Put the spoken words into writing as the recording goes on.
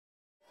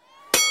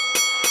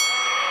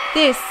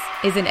This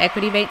is an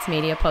Equity Mates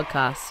Media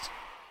podcast.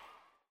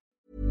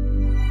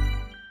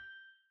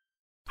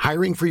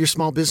 Hiring for your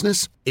small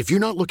business? If you're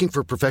not looking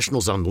for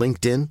professionals on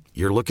LinkedIn,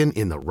 you're looking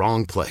in the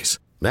wrong place.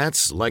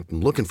 That's like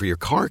looking for your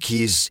car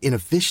keys in a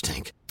fish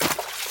tank.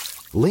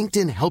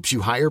 LinkedIn helps you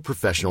hire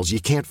professionals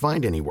you can't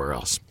find anywhere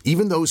else,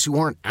 even those who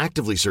aren't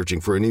actively searching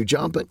for a new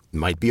job but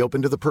might be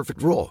open to the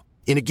perfect role.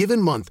 In a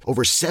given month,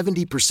 over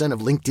 70%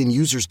 of LinkedIn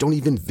users don't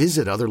even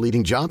visit other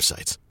leading job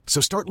sites. So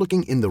start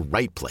looking in the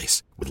right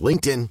place. With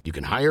LinkedIn, you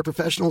can hire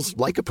professionals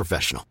like a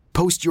professional.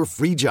 Post your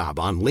free job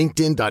on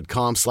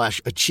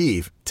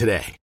linkedin.com/achieve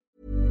today.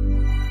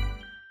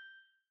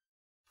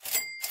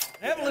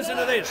 Have a listen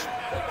to this.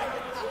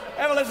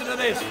 Have a listen to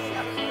this.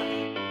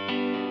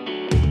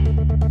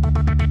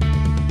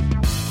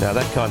 Now,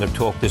 that kind of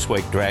talk this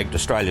week dragged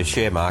Australia's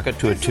share market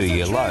to a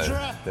two-year low.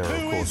 There are,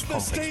 of course,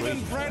 complex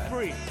reasons for that.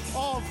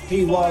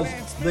 He was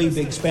the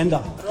big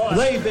spender.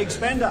 The big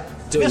spender.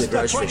 Doing the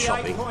grocery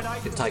shopping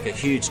could take a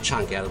huge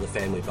chunk out of the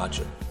family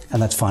budget.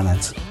 And that's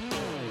finance.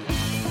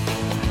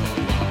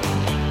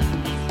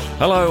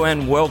 Hello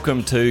and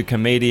welcome to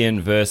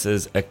Comedian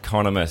versus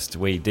Economist.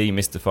 We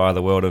demystify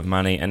the world of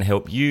money and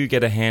help you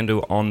get a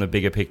handle on the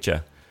bigger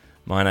picture.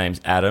 My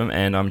name's Adam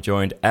and I'm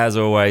joined as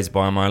always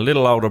by my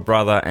little older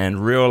brother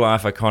and real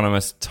life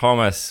economist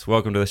Thomas.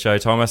 Welcome to the show,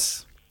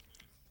 Thomas.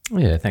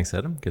 Yeah, thanks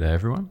Adam. G'day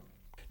everyone.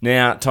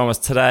 Now, Thomas,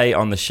 today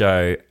on the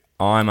show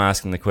I'm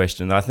asking the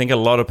question that I think a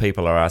lot of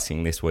people are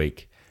asking this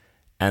week,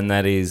 and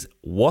that is,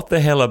 what the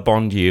hell are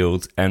bond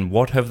yields and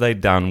what have they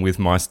done with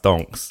my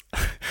stonks?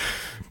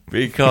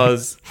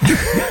 Because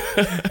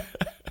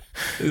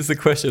it's a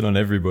question on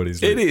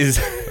everybody's list. It is.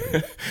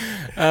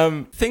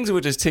 Things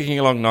were just ticking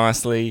along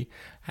nicely.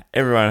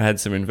 Everyone had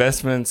some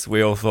investments.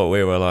 We all thought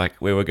we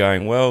were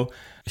going well.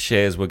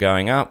 Shares were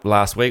going up.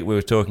 Last week we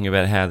were talking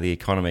about how the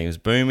economy was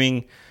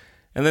booming.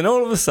 And then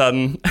all of a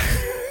sudden,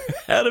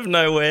 out of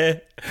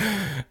nowhere,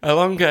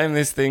 along came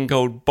this thing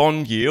called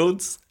bond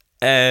yields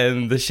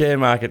and the share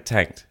market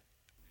tanked.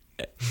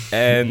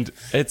 And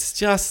it's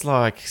just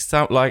I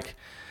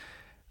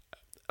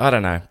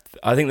don't know.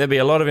 I think there'd be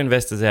a lot of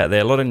investors out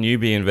there, a lot of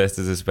newbie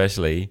investors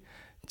especially,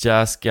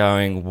 just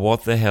going,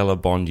 what the hell are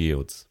bond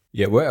yields?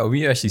 Yeah, well,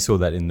 we actually saw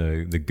that in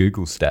the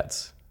Google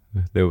stats.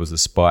 There was a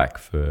spike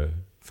for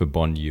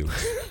bond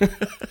yields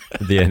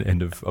at the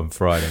end of on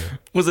Friday.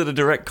 Was it a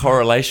direct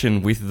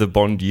correlation with the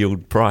bond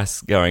yield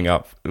price going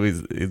up?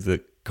 Is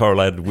it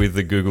correlated with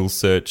the Google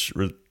search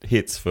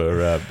hits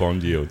for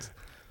bond yields?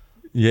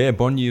 Yeah,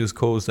 bond yields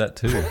caused that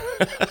too.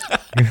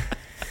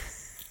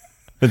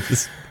 It's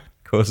just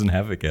causing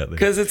havoc out there.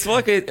 Because it's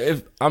like,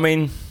 I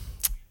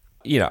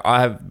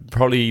have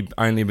probably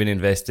only been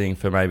investing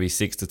for maybe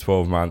 6 to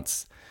 12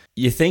 months.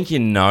 You think you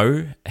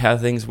know how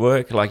things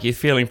work, like you're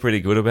feeling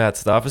pretty good about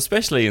stuff,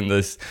 especially in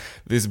this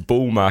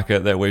bull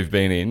market that we've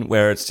been in,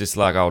 where it's just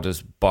like, I'll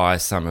just buy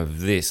some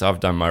of this. I've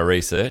done my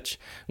research,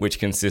 which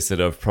consisted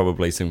of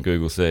probably some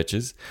Google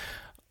searches.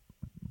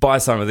 Buy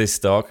some of this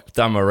stock,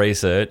 done my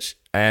research,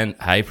 and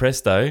hey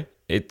presto,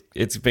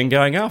 it's been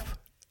going up.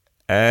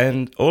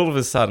 And all of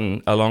a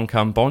sudden, along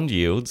come bond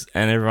yields,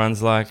 and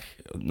everyone's like,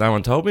 no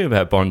one told me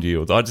about bond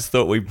yields. I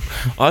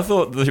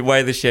thought the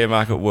way the share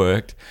market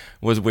worked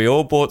was we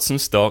all bought some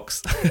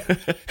stocks.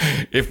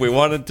 If we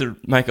wanted to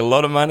make a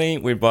lot of money,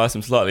 we'd buy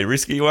some slightly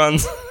risky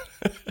ones.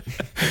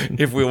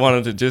 If we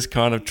wanted to just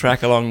kind of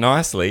track along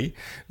nicely,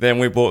 then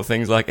we bought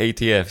things like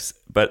ETFs.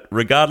 But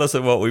regardless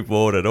of what we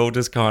bought, it all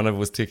just kind of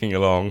was ticking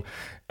along,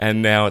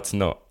 and now it's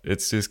not.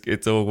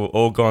 It's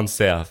all gone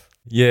south.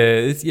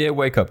 Yeah,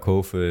 wake up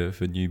call for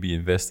newbie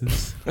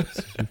investors.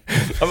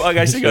 I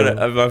actually got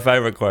my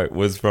favourite quote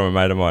was from a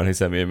mate of mine who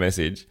sent me a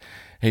message.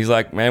 He's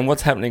like, man,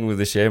 what's happening with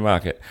the share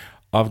market?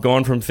 I've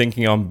gone from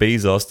thinking I'm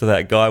Bezos to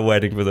that guy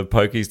waiting for the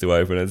pokies to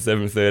open at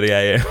 7:30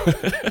 a.m.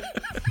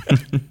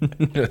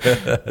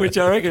 Which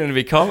I reckon would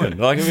be common.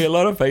 Like, there'll be a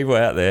lot of people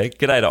out there.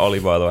 G'day to Ollie,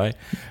 by the way.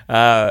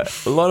 A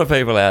lot of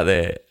people out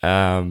there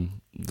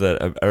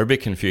that are a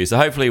bit confused. So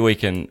hopefully we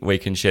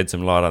can shed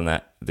some light on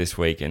that this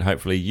week, and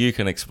hopefully you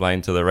can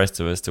explain to the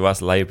rest of us, to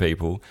us lay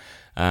people,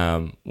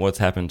 what's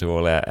happened to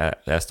all our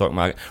stock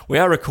market. We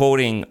are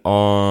recording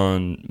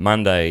on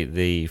Monday,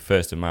 the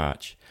 1st of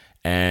March,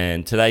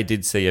 and today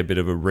did see a bit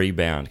of a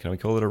rebound. Can we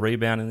call it a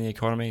rebound in the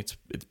economy?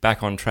 It's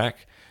back on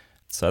track,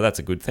 so that's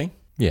a good thing.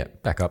 Yeah,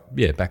 back up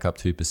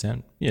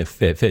 2%. Yeah,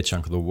 fair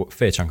chunk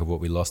of what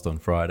we lost on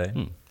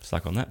Friday.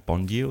 Stuck on that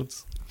bond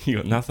yields. You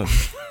got nothing.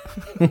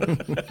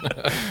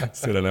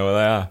 Still don't know where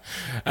they are.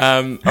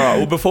 All right,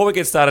 well, before we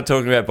get started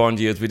talking about bond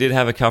yields, we did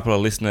have a couple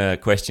of listener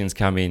questions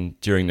come in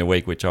during the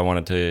week, which I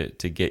wanted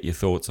to get your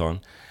thoughts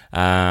on.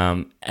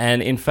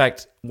 And in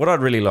fact, what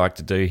I'd really like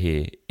to do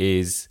here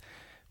is,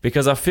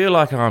 because I feel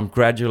like I'm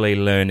gradually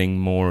learning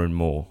more and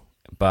more,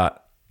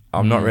 but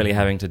I'm not really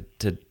having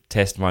to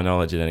test my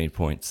knowledge at any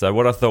point. So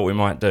what I thought we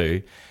might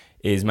do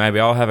is maybe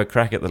I'll have a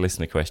crack at the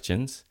listener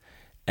questions,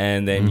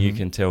 and then you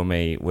can tell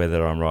me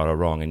whether I'm right or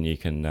wrong, and you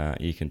can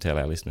tell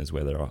our listeners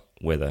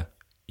whether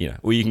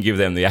or you can give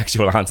them the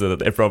actual answer that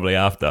they're probably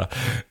after.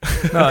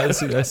 No, I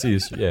see.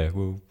 Yeah,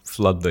 we'll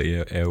flood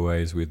the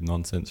airways with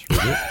nonsense for a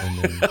bit and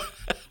then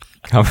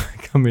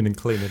come in and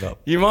clean it up.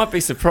 You might be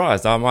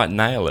surprised. I might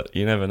nail it.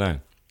 You never know.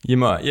 You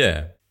might,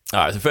 yeah. All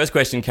right, so the first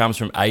question comes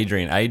from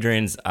Adrian.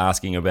 Adrian's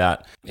asking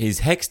about his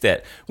HECS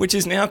debt, which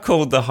is now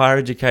called the Higher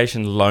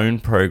Education Loan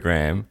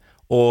Program,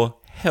 or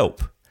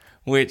HELP,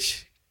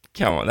 which,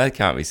 come on, that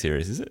can't be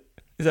serious, is it?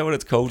 Is that what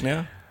it's called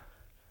now?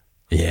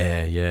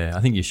 Yeah. I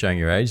think you're showing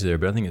your age there,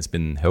 but I think it's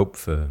been HELP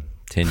for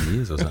 10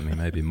 years or something,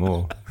 maybe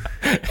more.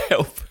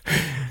 HELP.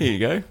 Here you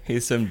go.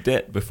 Here's some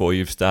debt before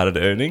you've started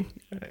earning.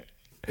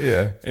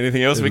 Yeah.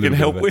 Anything else we can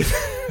help with?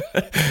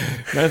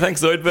 No,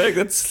 thanks, Zoidberg.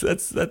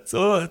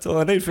 That's all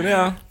I need for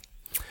now.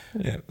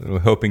 Yeah, a little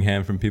helping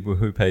hand from people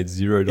who paid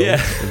 $0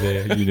 for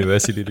their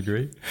university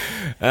degree.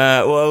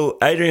 Well,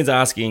 Adrian's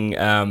asking,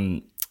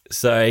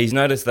 so he's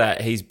noticed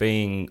that he's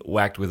being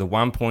whacked with a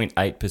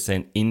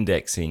 1.8%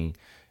 indexing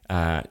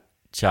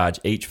charge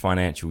each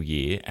financial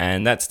year,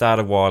 and that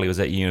started while he was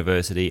at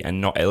university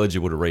and not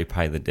eligible to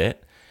repay the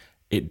debt.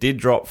 It did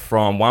drop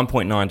from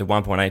 1.9 to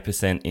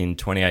 1.8% in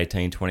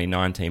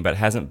 2018-2019, but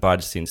hasn't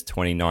budged since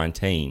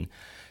 2019.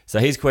 So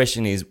his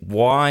question is,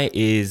 why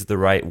is the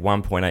rate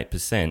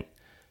 1.8%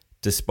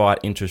 despite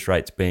interest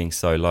rates being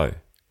so low?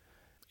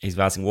 He's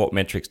asking, what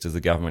metrics does the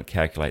government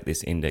calculate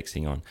this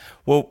indexing on?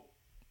 Well,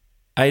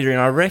 Adrian,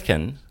 I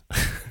reckon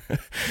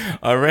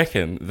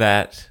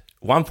that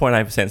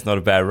 1.8% is not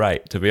a bad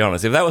rate, to be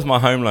honest. If that was my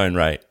home loan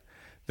rate,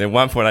 then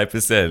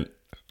 1.8%,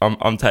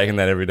 I'm taking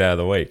that every day of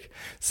the week.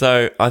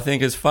 So I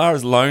think as far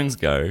as loans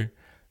go,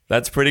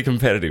 that's pretty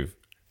competitive.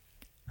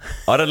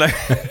 I don't know.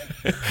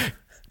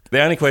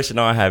 The only question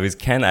I have is,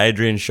 can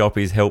Adrian shop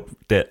his HELP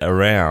debt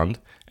around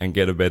and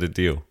get a better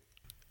deal?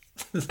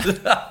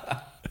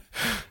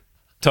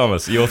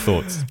 Thomas, your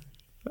thoughts?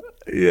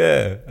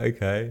 Yeah,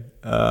 okay.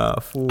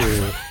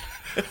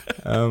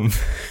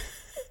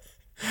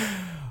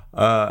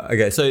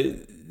 Okay, so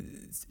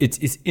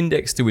it's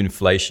indexed to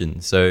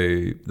inflation. So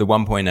the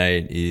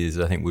 1.8 is,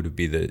 I think, would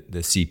be the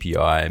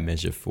CPI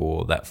measure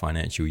for that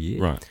financial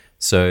year. Right.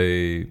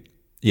 So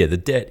yeah, the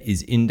debt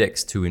is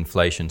indexed to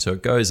inflation. So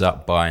it goes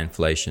up by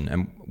inflation.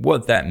 And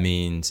what that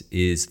means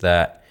is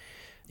that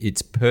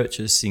its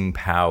purchasing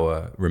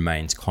power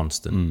remains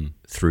constant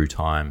through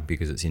time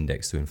because it's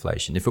indexed to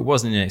inflation. If it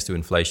wasn't indexed to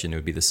inflation, it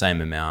would be the same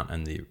amount,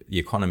 and the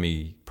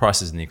economy,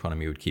 prices in the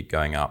economy would keep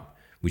going up,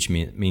 which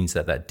means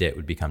that debt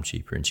would become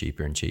cheaper and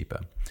cheaper and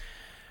cheaper.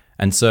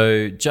 And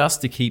so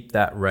just to keep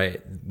that rate,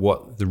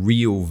 what the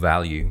real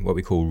value, what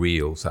we call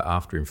real, so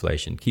after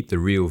inflation, keep the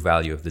real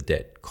value of the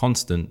debt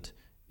constant,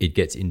 it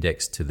gets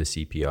indexed to the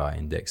CPI,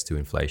 indexed to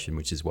inflation,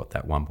 which is what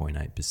that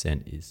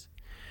 1.8% is.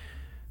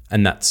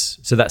 And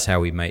that's how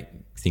we make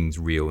things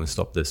real and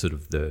stop the sort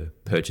of the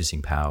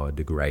purchasing power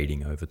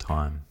degrading over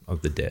time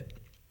of the debt.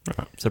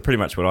 Right. So pretty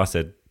much what I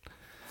said.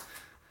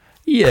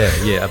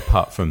 Yeah,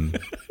 apart from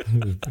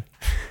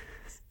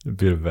a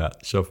bit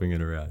about shopping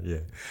it around,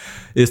 yeah.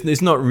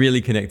 It's not really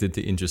connected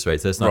to interest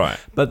rates. That's not right.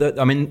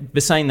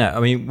 But saying that,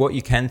 what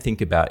you can think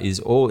about is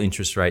all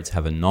interest rates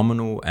have a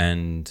nominal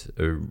and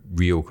a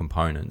real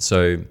component.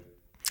 So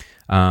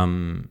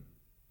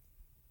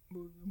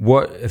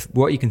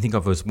what you can think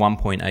of as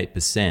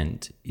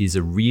 1.8% is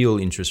a real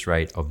interest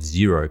rate of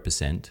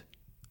 0%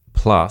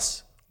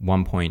 plus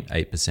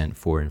 1.8%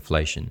 for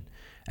inflation.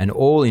 And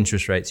all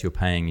interest rates you're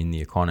paying in the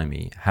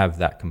economy have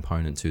that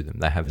component to them.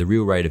 They have the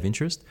real rate of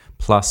interest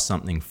plus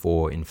something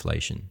for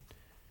inflation.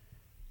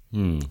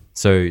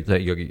 So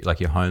that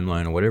your home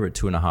loan or whatever at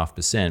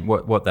 2.5%,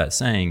 what that's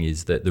saying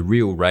is that the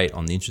real rate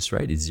on the interest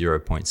rate is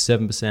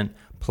 0.7%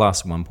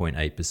 plus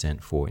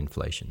 1.8% for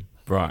inflation.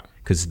 Right.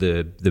 Because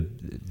the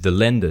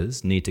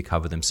lenders need to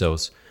cover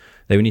themselves.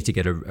 They need to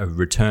get a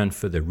return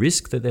for the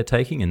risk that they're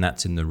taking, and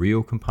that's in the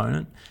real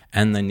component.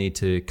 And they need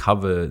to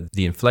cover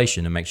the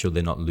inflation and make sure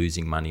they're not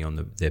losing money on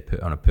a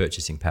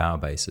purchasing power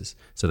basis.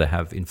 So they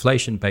have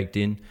inflation baked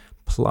in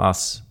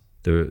plus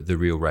the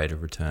real rate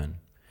of return,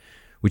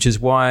 which is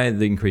why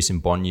the increase in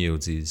bond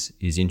yields is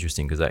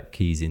interesting, because that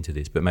keys into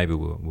this. But maybe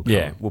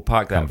we'll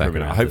park that for a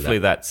minute. Hopefully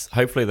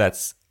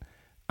that's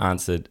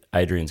answered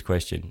Adrian's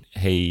question.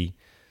 He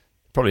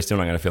probably still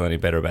not going to feel any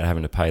better about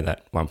having to pay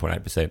that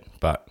 1.8%,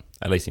 but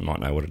at least he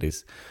might know what it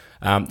is.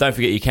 Don't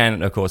forget, you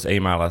can, of course,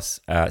 email us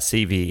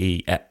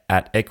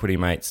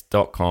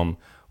cve@equitymates.com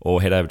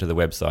or head over to the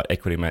website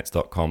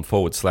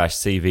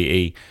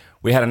equitymates.com/CVE.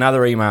 We had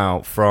another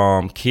email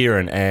from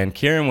Kieran, and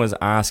Kieran was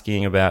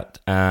asking about,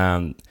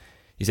 he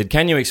said,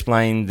 can you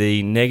explain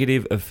the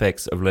negative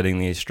effects of letting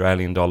the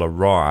Australian dollar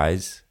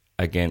rise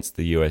against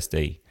the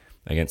USD,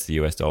 against the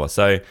US dollar?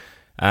 So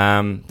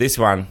this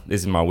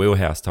is my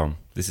wheelhouse, Tom.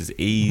 This is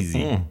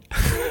easy.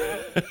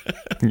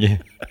 Yeah.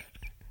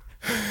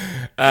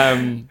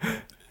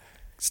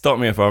 Stop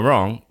me if I'm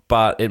wrong,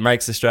 but it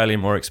makes Australia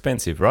more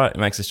expensive, right? It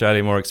makes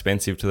Australia more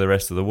expensive to the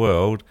rest of the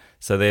world.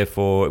 So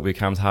therefore, it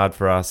becomes hard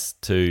for us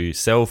to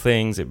sell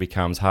things. It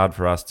becomes hard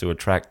for us to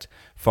attract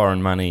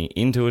foreign money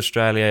into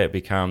Australia. It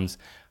becomes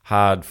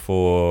hard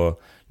for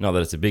Not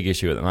that it's a big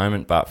issue at the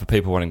moment, but for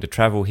people wanting to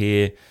travel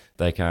here,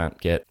 they can't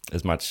get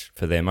as much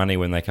for their money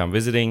when they come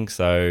visiting.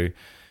 So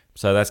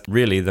that's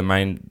really the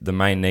main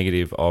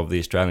negative of the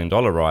Australian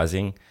dollar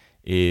rising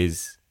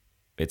is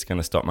it's going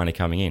to stop money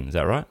coming in. Is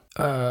that right?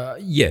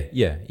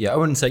 Yeah. I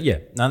wouldn't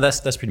say No,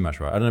 that's pretty much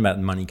right. I don't know about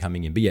money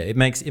coming in, but yeah, it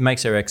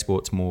makes our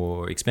exports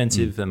more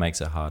expensive. It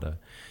makes it harder.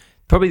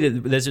 Probably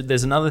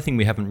there's another thing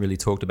we haven't really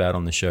talked about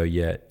on the show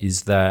yet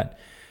is that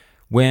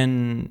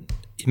when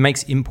it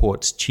makes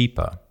imports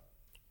cheaper,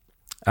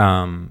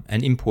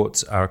 and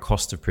imports are a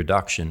cost of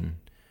production,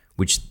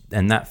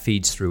 and that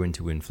feeds through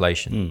into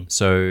inflation.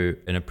 So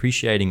an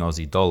appreciating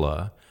Aussie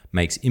dollar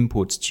makes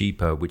imports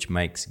cheaper, which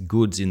makes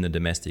goods in the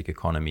domestic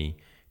economy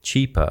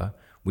cheaper,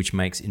 which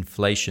makes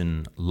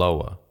inflation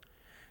lower.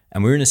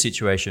 And we're in a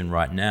situation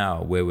right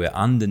now where we're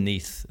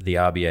underneath the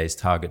RBA's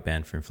target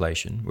band for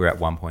inflation. We're at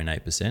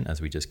 1.8%, as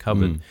we just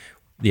covered.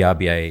 The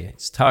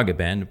RBA's target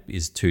band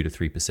is 2 to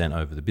 3%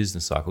 over the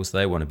business cycle, so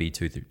they want to be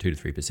 2 to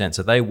 3%.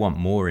 So they want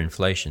more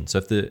inflation. So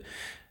if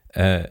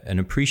an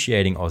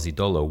appreciating Aussie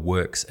dollar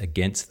works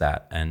against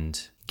that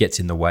and gets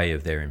in the way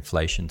of their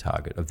inflation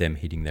target, of them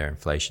hitting their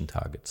inflation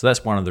target. So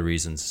that's one of the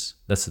reasons,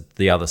 that's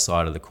the other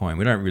side of the coin.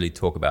 We don't really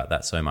talk about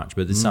that so much,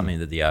 but it's something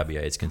that the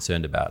RBA is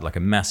concerned about, like a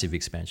massive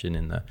expansion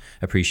in the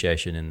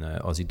appreciation in the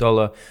Aussie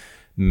dollar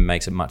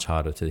makes it much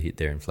harder to hit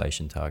their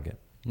inflation target.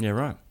 Yeah,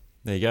 right.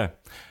 There you go.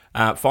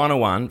 Final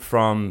one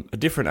from a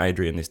different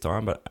Adrian this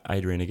time, but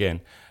Adrian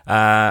again.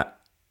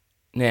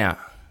 Now,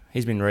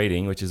 he's been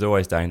reading, which is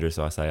always dangerous,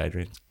 I say,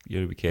 Adrian. You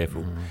got to be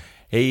careful.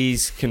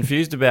 He's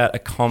confused about a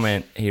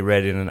comment he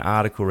read in an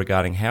article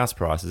regarding house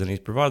prices, and he's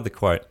provided the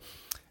quote.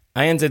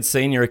 ANZ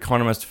senior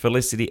economist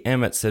Felicity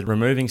Emmett said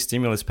removing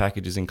stimulus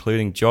packages,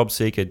 including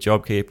JobSeeker,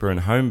 JobKeeper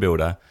and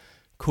HomeBuilder,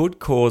 could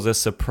cause a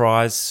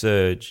surprise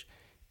surge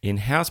in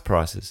house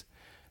prices.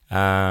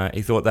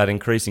 He thought that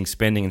increasing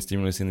spending and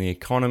stimulus in the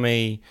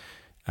economy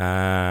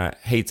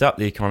heats up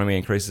the economy,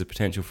 increases the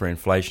potential for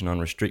inflation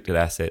on restricted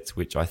assets,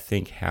 which I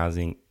think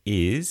housing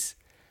is,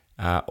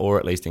 or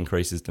at least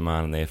increases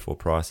demand and therefore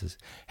prices.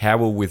 How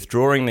will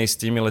withdrawing these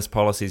stimulus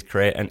policies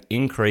create an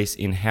increase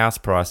in house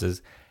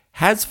prices?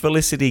 Has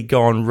Felicity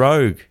gone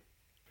rogue?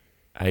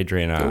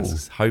 Adrian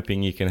asks,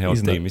 hoping you can help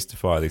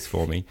demystify this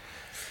for me.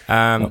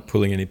 Not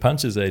pulling any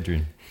punches,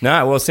 Adrian.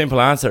 No, well,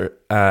 simple answer,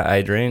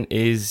 Adrian,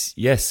 is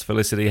yes,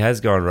 Felicity has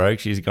gone rogue.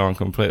 She's gone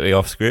completely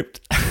off script.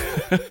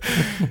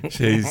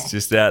 She's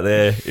just out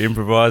there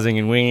improvising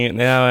and winging it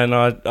now, and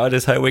I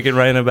just hope we can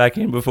rein her back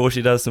in before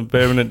she does some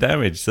permanent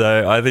damage.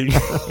 So I think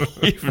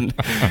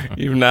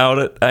you've nailed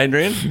it,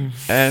 Adrian,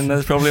 and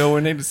that's probably all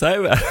we need to say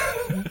about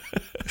it.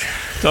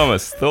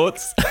 Thomas,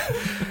 thoughts?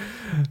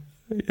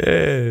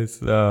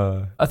 Yes.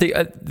 I think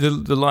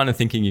the line of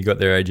thinking you got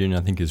there, Adrian,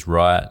 I think is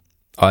right.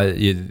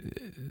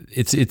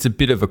 It's a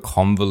bit of a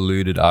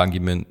convoluted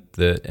argument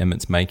that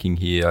Emmett's making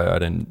here. I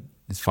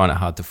find it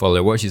hard to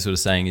follow. What she's sort of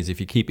saying is if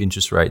you keep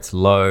interest rates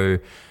low,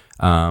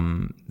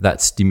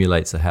 that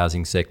stimulates the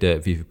housing sector.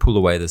 If you pull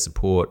away the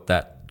support,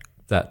 that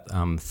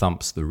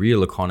thumps the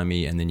real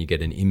economy, and then you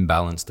get an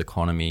imbalanced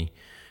economy,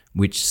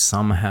 which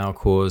somehow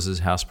causes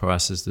house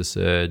prices to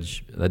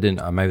surge.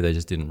 Maybe they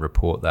just didn't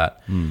report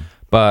that.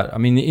 But I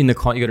mean, you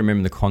got to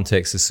remember the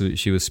context.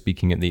 She was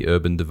speaking at the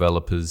Urban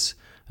Developers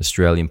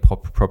Australian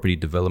Property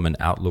Development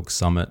Outlook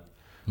Summit,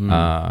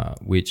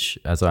 which,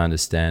 as I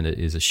understand it,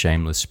 is a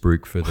shameless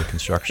spruik for the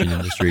construction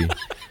industry.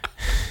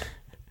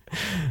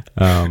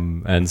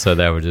 And so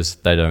they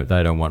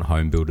don't want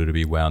HomeBuilder to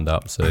be wound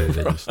up, so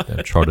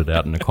they trotted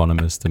out an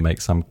economist to make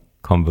some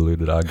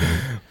convoluted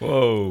argument.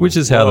 Whoa! Which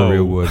is how the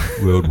real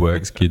world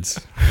works, kids.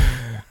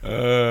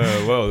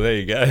 Well, there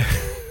you go.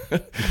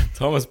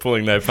 Thomas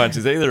pulling no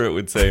punches either, it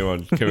would seem,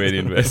 on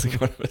Comedian vs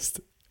Economist.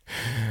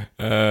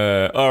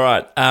 All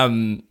right.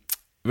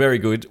 Very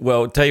good.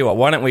 Well, tell you what,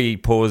 why don't we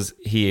pause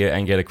here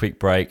and get a quick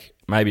break,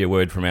 maybe a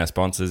word from our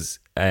sponsors,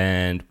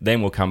 and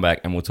then we'll come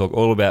back and we'll talk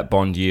all about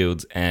bond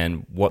yields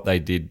and what they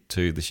did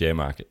to the share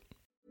market.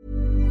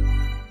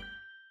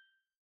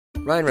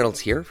 Ryan Reynolds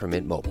here from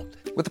Mint Mobile.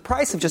 With the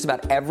price of just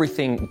about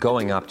everything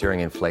going up during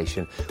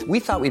inflation, we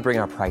thought we'd bring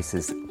our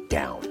prices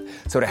down.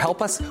 So to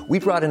help us, we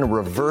brought in a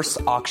reverse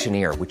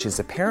auctioneer, which is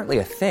apparently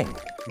a thing.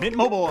 Mint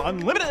Mobile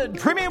Unlimited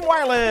Premium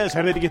Wireless.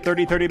 How to get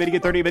 30, 30, bit to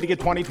get 30, bit to get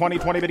 20, 20,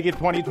 20, bit to get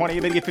 20, 20,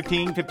 bit to get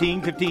 15,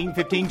 15, 15,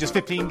 15, just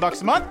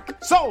 $15 a month?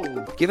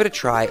 Sold! Give it a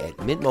try at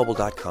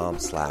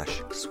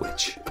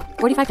mintmobile.com/switch.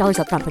 $45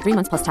 up front for 3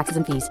 months plus taxes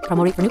and fees.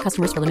 Promo rate for new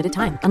customers for limited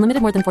time.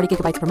 Unlimited more than 40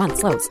 gigabytes per month.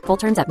 Slows full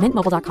terms at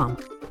mintmobile.com.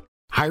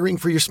 Hiring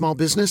for your small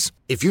business?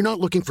 If you're not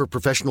looking for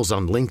professionals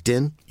on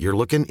LinkedIn, you're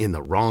looking in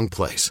the wrong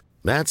place.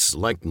 That's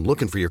like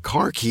looking for your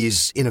car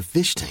keys in a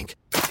fish tank.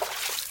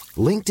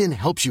 LinkedIn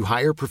helps you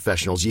hire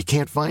professionals you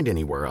can't find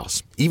anywhere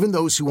else, even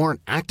those who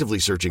aren't actively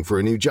searching for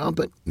a new job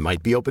but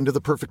might be open to the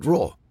perfect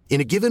role.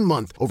 In a given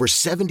month, over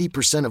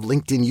 70% of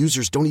LinkedIn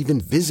users don't even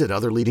visit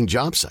other leading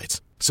job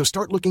sites. So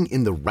start looking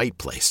in the right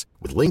place.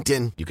 With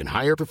LinkedIn, you can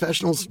hire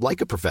professionals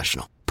like a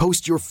professional.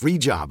 Post your free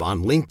job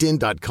on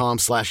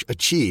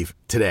linkedin.com/achieve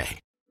today.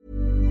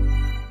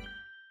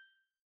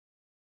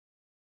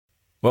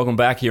 Welcome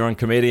back. You're on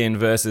Comedian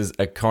versus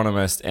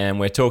Economist, and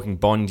we're talking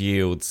bond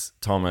yields,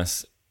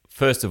 Thomas.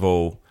 First of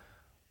all,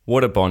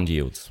 what are bond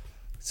yields?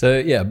 So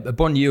yeah, a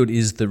bond yield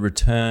is the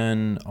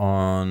return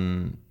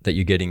on that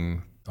you're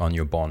getting on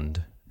your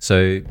bond.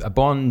 So a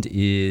bond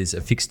is a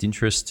fixed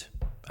interest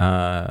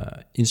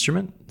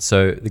instrument.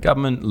 So the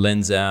government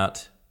lends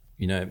out,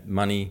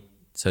 money.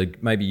 So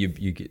maybe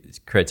you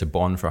creates a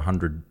bond for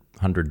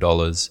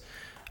 $100,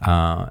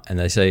 and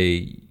they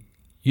say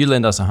you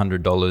lend us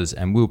 $100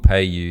 and we'll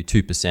pay you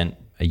 2%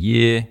 a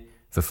year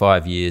for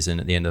 5 years,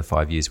 and at the end of the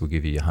 5 years we'll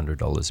give you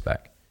 $100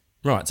 back.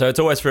 Right. So it's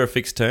always for a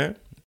fixed term.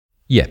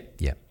 Yeah.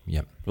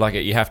 Like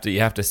you have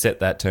to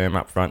set that term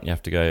up front. You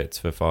have to go. It's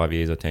for 5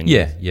 years or 10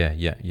 years.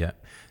 Yeah.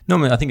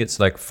 Normally, I think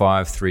it's like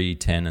 5, 3,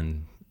 10,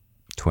 and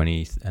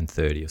 20 and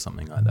 30 or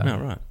something like that. Oh,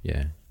 right.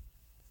 Yeah.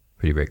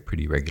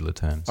 Pretty regular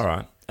terms. All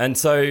right. And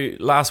so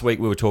last week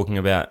we were talking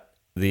about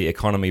the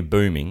economy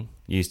booming.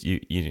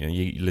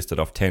 You listed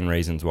off 10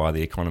 reasons why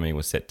the economy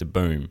was set to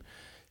boom.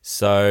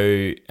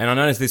 So, and I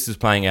noticed this is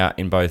playing out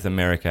in both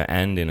America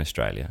and in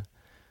Australia.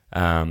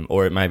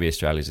 Or it may be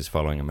Australia's just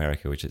following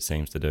America, which it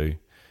seems to do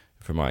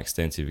from my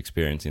extensive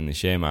experience in the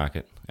share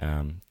market,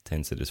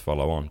 tends to just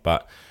follow on.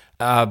 But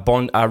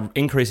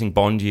increasing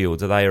bond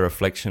yields, are they a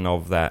reflection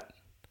of that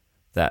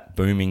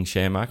booming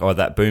share market, or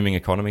that booming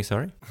economy,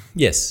 sorry?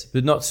 Yes,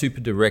 but not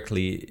super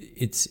directly.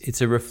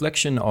 It's a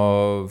reflection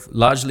of,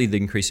 largely the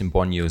increase in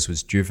bond yields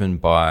was driven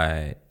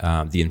by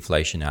the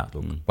inflation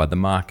outlook, by the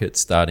market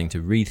starting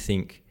to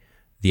rethink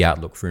the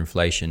outlook for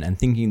inflation and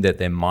thinking that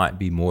there might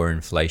be more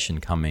inflation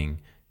coming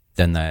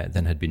than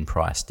had been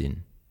priced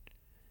in.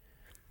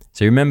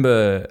 So you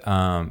remember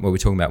what we're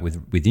talking about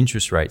with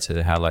interest rates,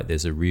 how like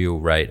there's a real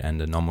rate and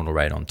a nominal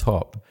rate on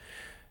top.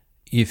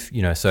 If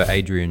so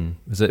Adrian,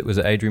 was it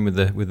Adrian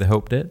with the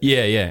help debt?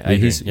 Yeah.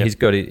 Adrian, he's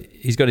got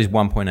his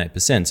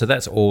 1.8%. So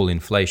that's all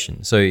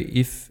inflation. So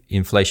if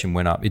inflation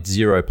went up, it's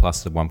 0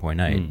 plus the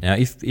 1.8. Now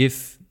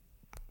if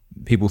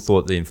people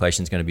thought the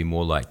inflation is going to be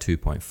more like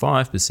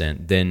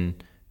 2.5%, then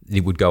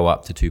it would go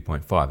up to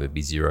 2.5. It'd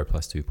be 0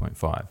 plus 2.5.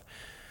 Does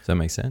that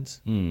make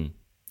sense?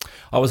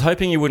 I was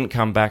hoping you wouldn't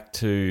come back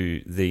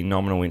to the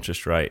nominal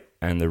interest rate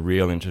and the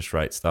real interest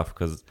rate stuff,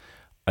 because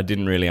I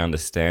didn't really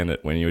understand it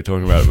when you were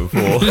talking about it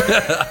before.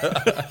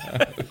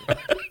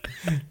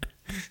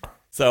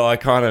 So I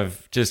kind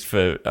of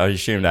I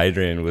assumed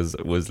Adrian was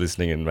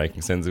listening and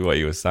making sense of what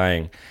you were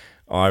saying.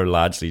 I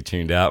largely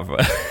tuned out.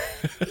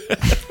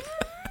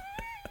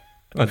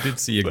 I did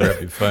see you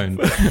grab your phone.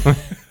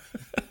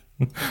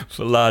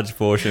 For large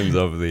portions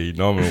of the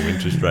nominal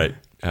interest rate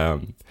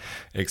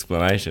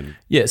explanation.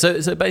 Yeah,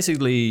 so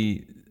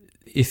basically,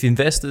 if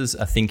investors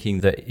are thinking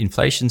that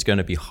inflation's going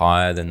to be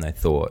higher than they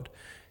thought,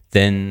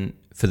 then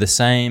for the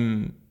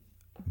same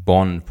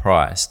bond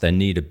price, they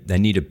need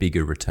a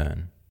bigger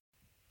return.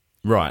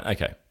 Right.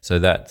 Okay. So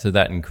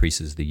that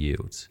increases the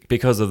yields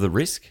because of the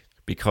risk.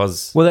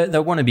 Because they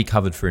want to be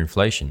covered for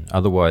inflation.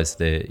 Otherwise,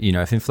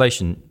 if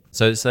inflation.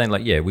 So it's saying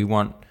like,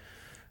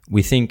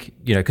 we think,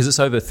 because it's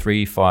over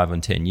 3, 5,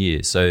 and 10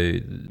 years. So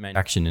the main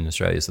action in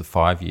Australia is the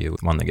 5-year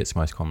one that gets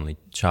most commonly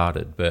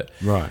charted. But,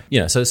 right.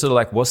 So it's sort of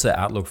like, what's the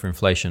outlook for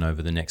inflation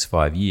over the next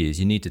 5 years?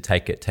 You need to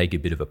take a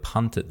bit of a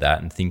punt at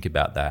that and think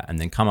about that, and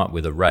then come up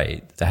with a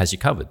rate that has you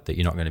covered, that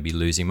you're not going to be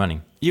losing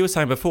money. You were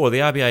saying before, the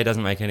RBA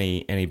doesn't make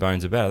any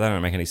bones about it. They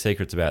don't make any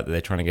secrets about it.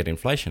 They're trying to get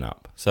inflation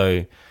up.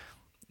 So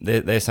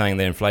they're saying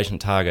their inflation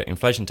target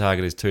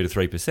is 2 to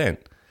 3%.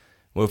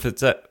 Well, if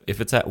it's at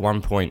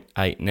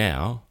 1.8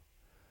 now,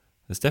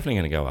 it's definitely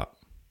going to go up.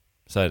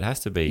 So it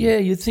has to be. Yeah,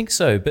 you'd think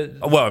so, but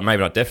well,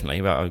 maybe not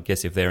definitely, but I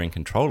guess if they're in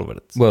control of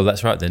it, well,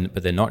 that's right.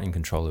 But they're not in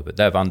control of it.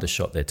 They've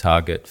undershot their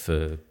target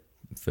for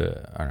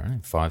I don't know,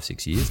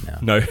 5-6 years now.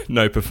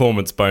 No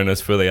performance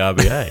bonus for the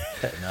RBA.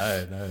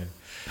 No.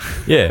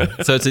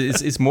 Yeah, so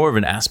it's more of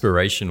an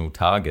aspirational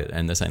target,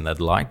 and they're saying they'd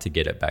like to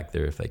get it back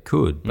there if they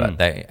could, but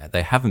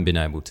they haven't been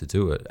able to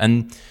do it,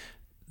 and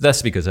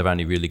that's because they've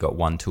only really got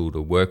one tool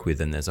to work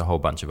with, and there's a whole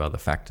bunch of other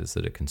factors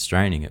that are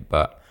constraining it.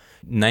 But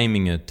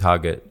naming a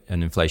target,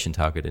 an inflation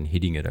target, and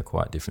hitting it are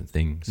quite different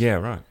things. Yeah,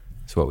 right.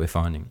 That's what we're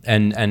finding,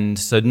 and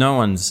so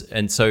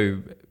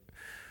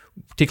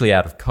particularly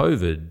out of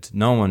COVID,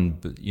 no one,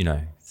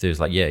 there's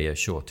like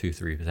sure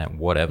 2-3%,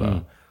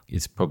 whatever.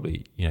 It's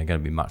probably going to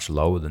be much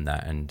lower than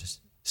that, and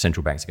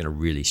central banks are going to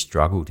really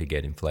struggle to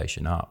get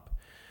inflation up.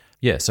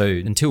 Yeah, so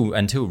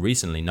until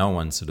recently, no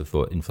one sort of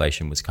thought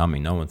inflation was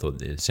coming. No one thought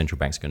the central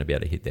banks are going to be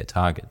able to hit their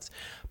targets,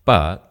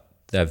 but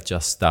they're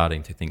just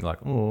starting to think like,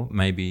 oh,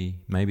 maybe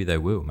they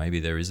will. Maybe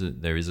there is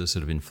a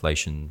sort of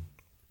inflation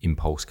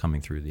impulse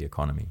coming through the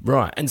economy.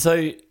 Right, and so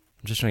I'm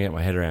just trying to get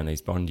my head around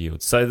these bond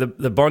yields. So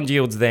the bond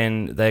yields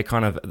then they're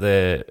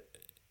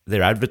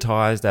they're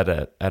advertised at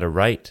a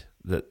rate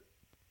that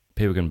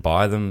people can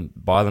buy them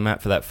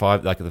at for that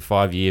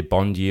 5-year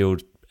bond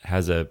yield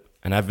has an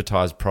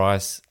advertised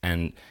price.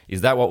 And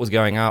is that what was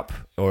going up,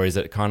 or is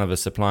it kind of a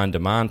supply and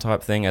demand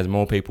type thing? As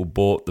more people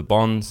bought the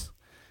bonds,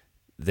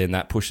 then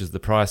that pushes the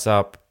price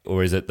up,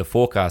 or is it the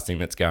forecasting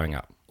that's going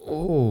up?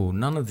 Oh,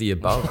 none of the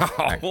above.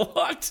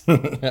 What?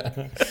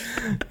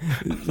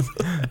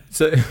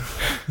 So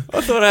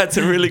I thought I had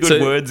some really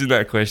good words in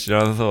that question.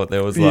 I thought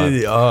there was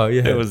like,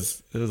 there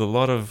was a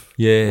lot of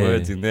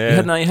words in there.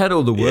 You had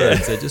all the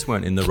words. They just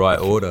weren't in the right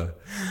order.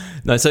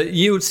 No, so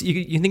yields,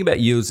 you think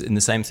about yields in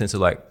the same sense of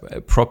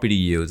like property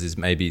yields is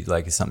maybe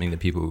like something that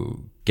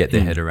people get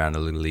their head around a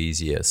little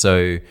easier.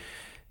 So,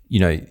 you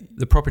know,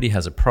 the property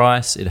has a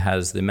price, it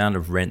has the amount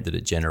of rent that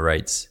it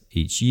generates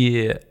each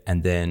year,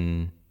 and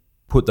then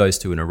put those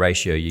two in a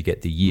ratio, you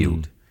get the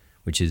yield,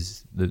 which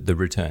is the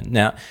return.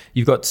 Now,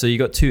 you've got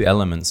two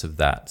elements of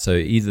that. So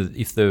either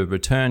if the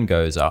return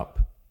goes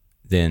up,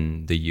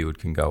 then the yield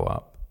can go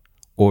up,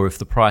 or if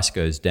the price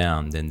goes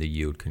down, then the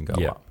yield can go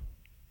up.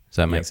 Does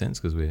that make sense?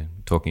 Because we're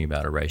talking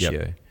about a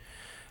ratio.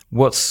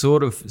 What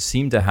sort of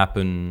seemed to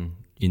happen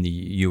in the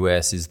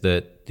US is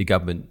that the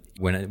government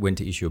went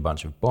to issue a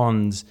bunch of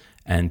bonds,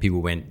 and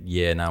people went,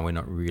 we're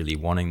not really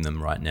wanting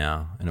them right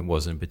now. And it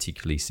wasn't a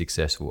particularly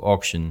successful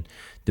auction.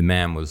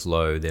 Demand was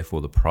low,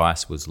 therefore the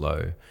price was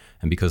low.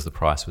 And because the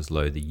price was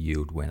low, the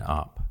yield went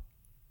up.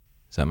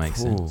 Does that make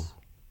sense?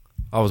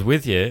 I was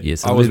with you.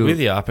 Yes, I was with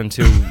you up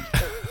until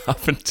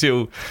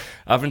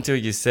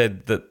you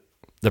said that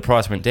the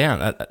price went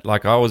down.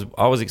 Like I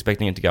was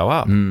expecting it to go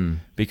up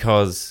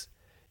because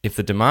if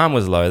the demand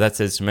was low, that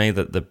says to me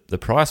that the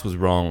price was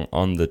wrong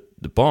on the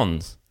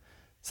bonds.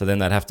 So then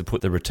they'd have to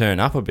put the return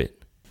up a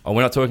bit. Oh,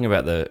 we're talking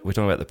about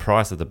the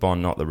price of the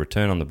bond, not the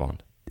return on the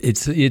bond.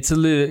 It's a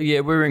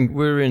little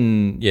we're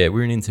in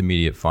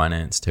intermediate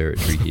finance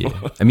territory here.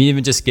 I mean,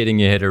 even just getting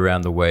your head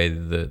around the way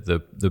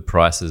the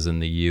prices and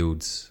the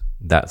yields,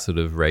 that sort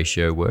of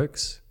ratio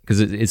works. Because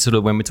it's sort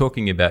of, when we're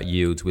talking about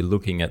yields, we're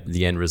looking at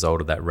the end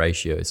result of that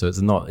ratio. So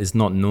it's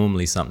not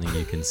normally something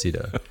you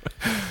consider.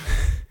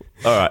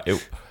 All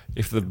right,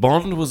 if the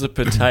bond was a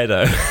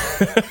potato.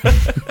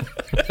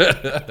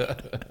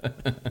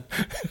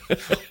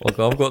 Look,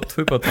 I've got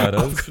two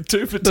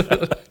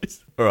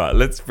potatoes. All right,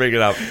 let's bring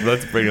it up.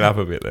 Let's bring it up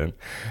a bit then.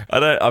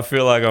 I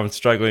feel like I'm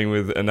struggling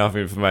with enough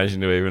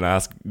information to even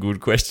ask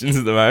good questions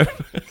at the moment.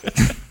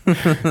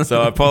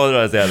 So I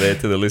apologise out there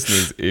to the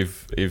listeners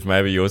if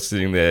maybe you're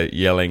sitting there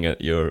yelling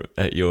at your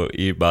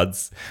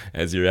earbuds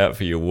as you're out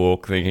for your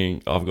walk,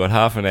 thinking, I've got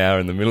half an hour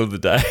in the middle of the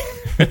day.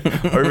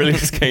 I'm really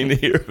just keen to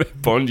hear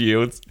about bond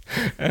yields,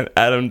 and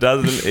Adam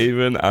doesn't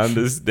even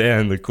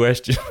understand the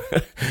question.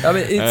 I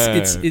mean,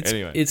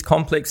 it's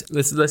complex.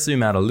 Let's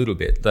zoom out a little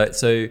bit.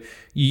 So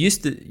you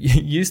used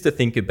to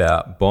think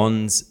about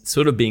bonds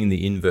sort of being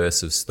the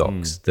inverse of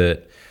stocks.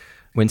 That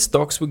when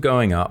stocks were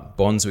going up,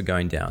 bonds were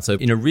going down. So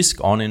in a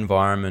risk-on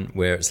environment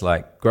where it's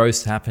like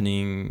growth's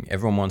happening,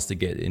 everyone wants to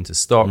get into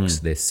stocks,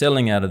 they're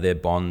selling out of their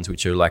bonds,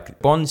 which are like,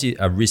 bonds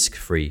are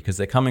risk-free because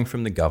they're coming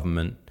from the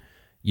government.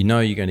 You know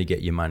you're going to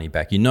get your money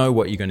back. You know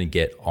what you're going to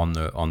get on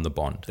the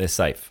bond. They're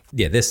safe.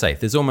 Yeah, they're safe.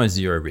 There's almost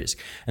zero risk.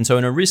 And so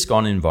in a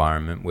risk-on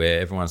environment where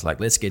everyone's like,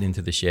 let's get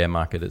into the share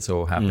market, it's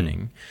all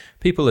happening,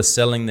 people are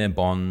selling their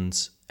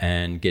bonds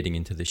and getting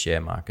into the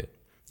share market.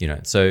 You know,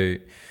 so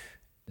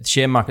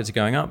share markets are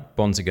going up,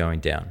 bonds are going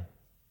down.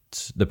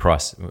 It's the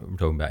price we're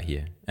talking about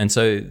here. And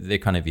so they're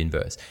kind of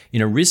inverse.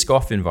 In a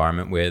risk-off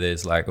environment where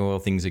there's like,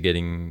 things are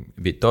getting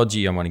a bit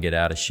dodgy, I want to get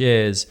out of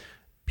shares,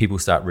 people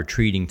start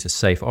retreating to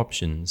safe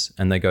options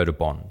and they go to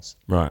bonds.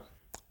 Right.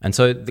 And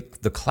so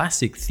the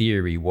classic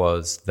theory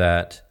was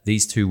that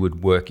these two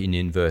would work in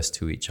inverse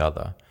to each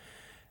other.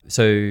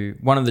 So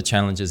one of the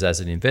challenges as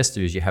an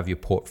investor is you have your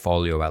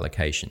portfolio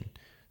allocation.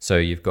 So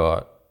you've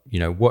got, you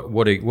know,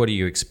 what are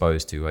you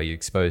exposed to? Are you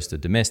exposed to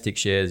domestic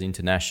shares,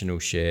 international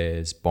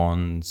shares,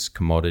 bonds,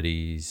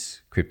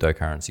 commodities,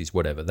 cryptocurrencies,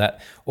 whatever? That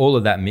all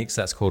of that mix,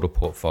 that's called a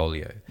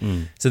portfolio.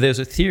 So there's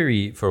a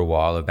theory for a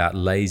while about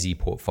lazy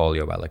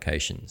portfolio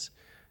allocations.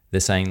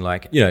 They're saying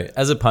like, you know,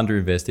 as a punter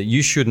investor,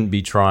 you shouldn't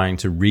be trying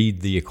to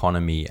read the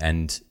economy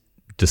and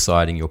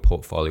deciding your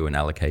portfolio and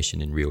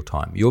allocation in real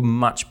time. You're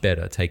much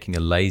better taking a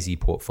lazy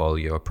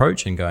portfolio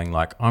approach and going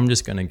like, I'm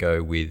just going to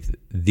go with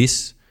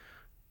this.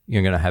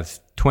 You're going to have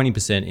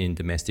 20% in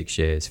domestic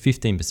shares,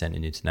 15%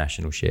 in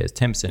international shares,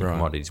 10%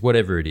 commodities,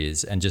 whatever it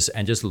is, and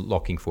just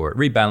locking for it,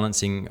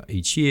 rebalancing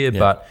each year,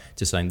 but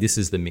just saying this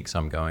is the mix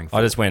I'm going for.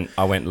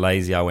 I went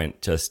lazy. I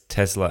went just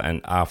Tesla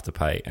and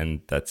Afterpay, and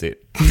that's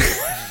it.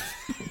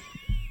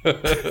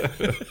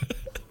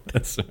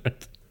 That's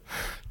right.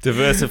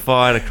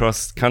 Diversified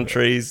across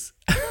countries.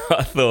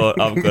 I thought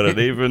I've got an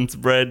even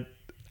spread.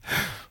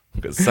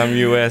 I've got some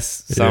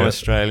US, some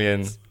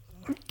Australian,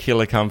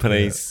 killer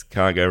companies.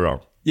 Can't go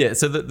wrong. Yeah,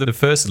 so the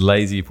first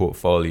lazy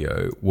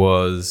portfolio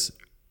was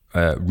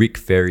Rick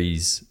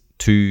Ferry's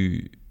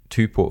two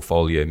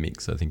portfolio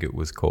mix, I think it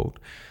was called.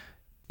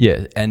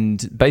 Yeah,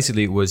 and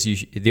basically it was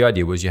the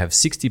idea was you have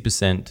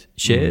 60%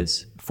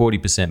 shares,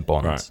 40%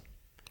 bonds. Right.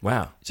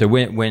 Wow. So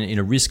when in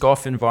a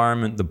risk-off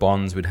environment, the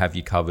bonds would have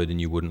you covered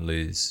and you wouldn't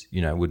lose,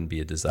 you know, it wouldn't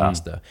be a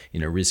disaster.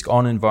 In a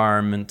risk-on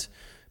environment,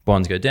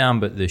 bonds go down,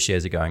 but the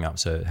shares are going up,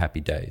 so happy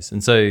days.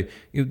 And so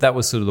that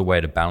was sort of the way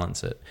to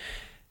balance it.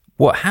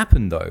 What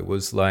happened though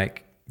was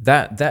like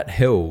that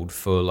held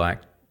for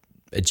like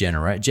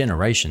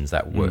generations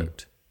that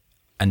worked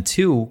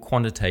until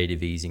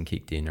quantitative easing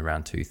kicked in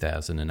around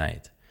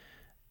 2008.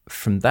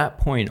 From that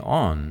point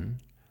on,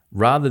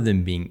 rather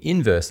than being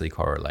inversely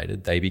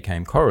correlated, they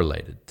became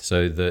correlated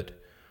so that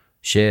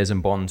shares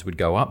and bonds would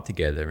go up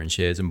together and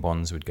shares and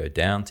bonds would go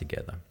down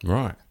together.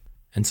 Right.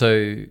 And so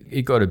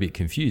it got a bit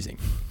confusing.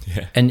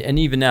 Yeah. And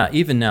even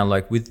now,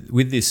 like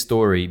with this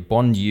story,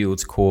 bond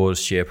yields cause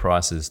share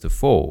prices to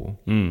fall.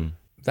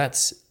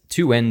 That's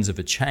two ends of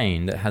a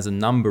chain that has a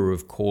number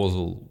of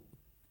causal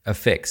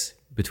effects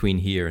between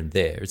here and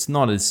there. It's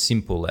not as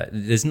simple.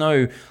 There's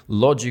no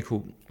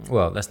logical,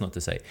 well, that's not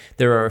to say.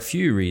 There are a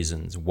few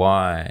reasons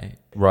why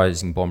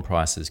rising bond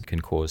prices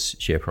can cause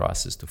share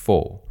prices to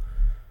fall.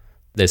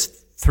 There's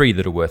three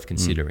that are worth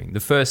considering. The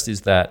first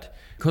is that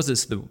because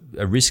it's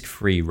a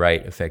risk-free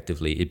rate,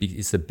 effectively,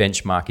 it's the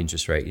benchmark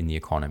interest rate in the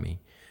economy.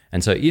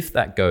 And so if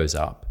that goes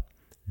up,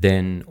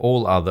 then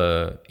all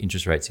other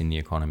interest rates in the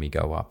economy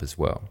go up as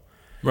well.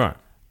 Right.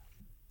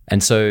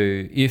 And so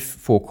if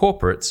for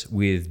corporates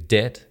with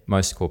debt,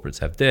 most corporates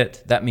have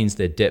debt, that means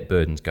their debt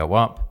burdens go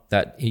up.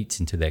 That eats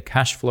into their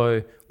cash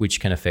flow, which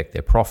can affect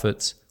their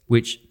profits,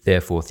 which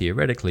therefore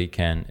theoretically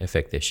can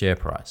affect their share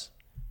price.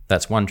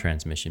 That's one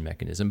transmission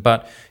mechanism.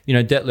 But,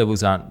 debt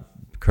levels aren't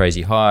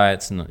crazy high.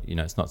 It's not,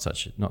 it's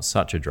not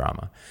such a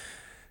drama.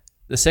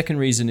 The second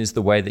reason is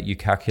the way that you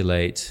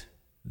calculate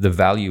the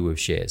value of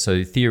shares.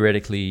 So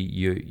theoretically,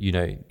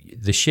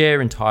 the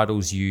share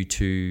entitles you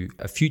to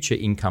a future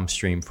income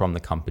stream from the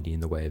company in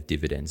the way of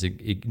dividends.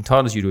 It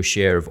entitles you to a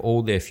share of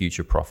all their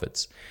future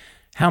profits.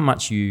 How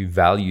much you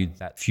value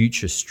that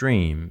future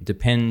stream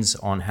depends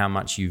on how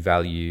much you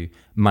value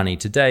money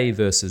today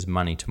versus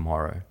money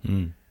tomorrow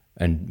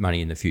and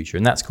money in the future.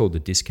 And that's called the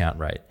discount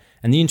rate.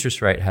 And the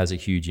interest rate has a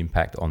huge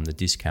impact on the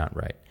discount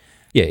rate.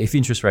 Yeah, if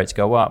interest rates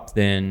go up,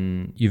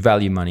 then you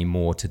value money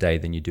more today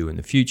than you do in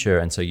the future.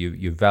 And so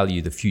you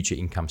value the future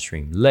income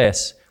stream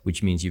less,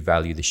 which means you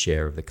value the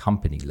share of the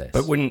company less.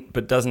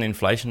 But doesn't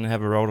inflation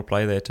have a role to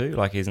play there too?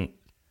 Like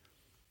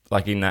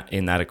in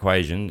that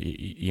equation,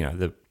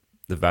 the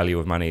value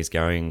of money is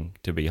going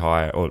to be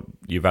higher, or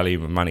your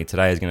value of money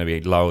today is going to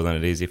be lower than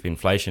it is if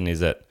inflation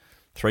is at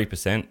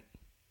 3%,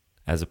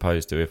 as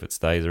opposed to if it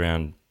stays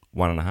around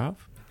 1.5%.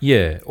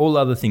 Yeah, all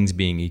other things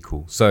being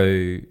equal.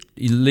 So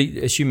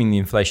assuming the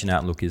inflation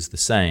outlook is the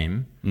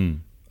same,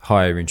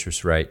 higher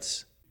interest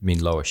rates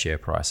mean lower share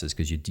prices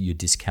because you're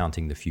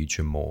discounting the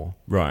future more.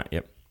 Right,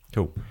 yep.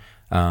 Cool.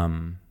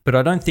 But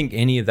I don't think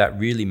any of that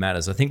really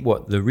matters. I think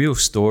what the real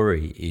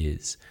story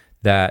is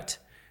that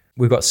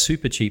we've got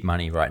super cheap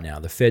money right now.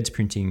 The Fed's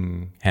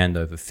printing hand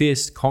over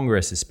fist.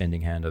 Congress is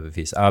spending hand over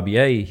fist.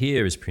 RBA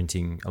here is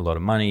printing a lot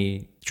of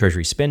money.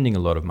 Treasury spending a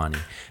lot of money.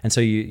 And so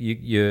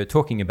you're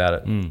talking about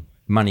it.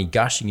 Money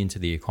gushing into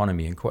the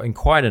economy in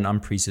quite an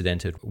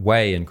unprecedented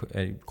way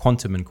and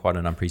quantum and quite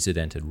an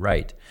unprecedented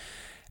rate.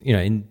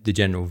 In the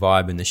general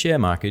vibe in the share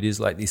market is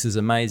like, this is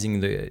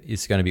amazing.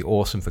 It's going to be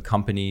awesome for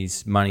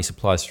companies. Money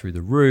supplies through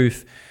the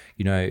roof.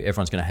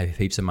 Everyone's going to have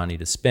heaps of money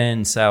to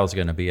spend. Sales are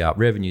going to be up.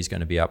 Revenue is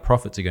going to be up.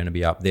 Profits are going to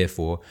be up.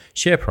 Therefore,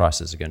 share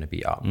prices are going to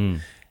be up.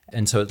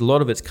 And so a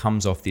lot of it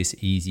comes off this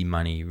easy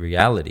money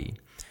reality.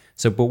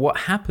 But what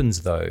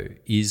happens though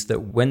is that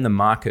when the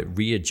market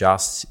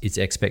readjusts its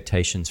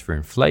expectations for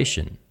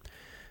inflation,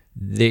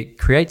 it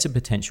creates a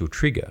potential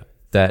trigger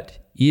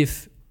that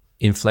if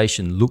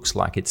inflation looks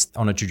like it's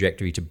on a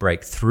trajectory to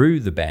break through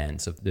the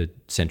bands of the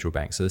central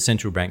banks, so the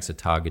central banks are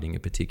targeting a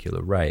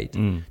particular rate,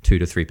 2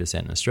 to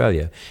 3% in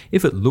Australia.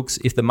 If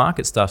the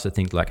market starts to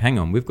think like, hang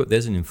on,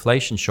 there's an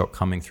inflation shock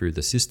coming through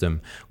the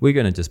system, we're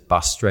going to just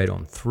bust straight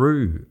on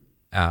through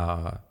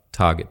our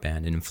target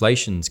band, and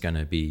inflation's going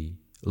to be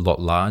a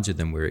lot larger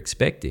than we're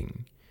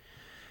expecting,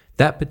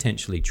 that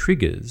potentially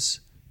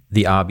triggers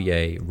the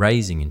RBA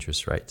raising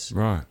interest rates,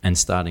 right, and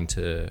starting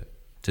to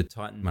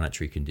tighten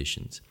monetary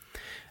conditions.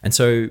 And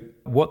so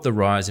what the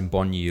rise in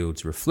bond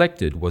yields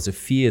reflected was a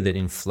fear that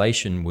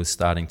inflation was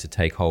starting to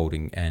take hold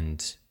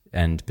and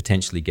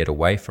potentially get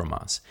away from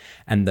us,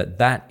 and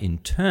that in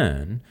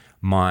turn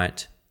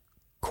might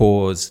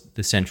cause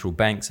the central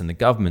banks and the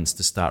governments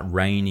to start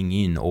reining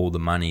in all the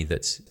money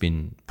that's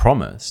been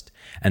promised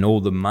and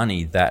all the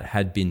money that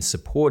had been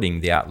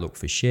supporting the outlook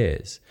for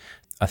shares.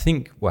 I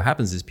think what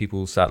happens is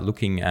people start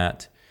looking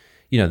at,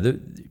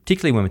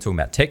 particularly when we're talking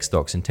about tech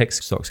stocks, and tech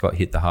stocks got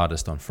hit the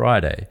hardest on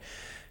Friday.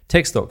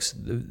 Tech stocks,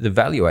 the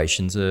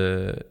valuations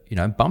are,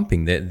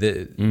 bumping.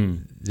 The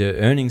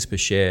earnings per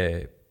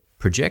share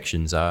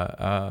projections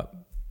are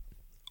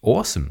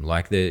awesome.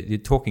 Like you're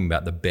talking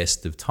about the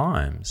best of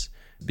times,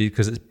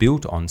 because it's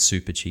built on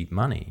super cheap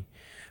money.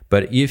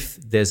 But if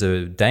there's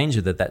a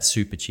danger that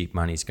super cheap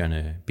money is going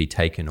to be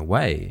taken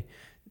away,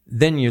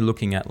 then you're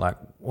looking at like,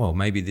 well,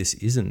 maybe this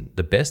isn't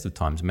the best of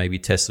times. Maybe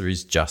Tesla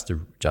is just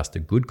a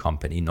good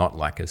company, not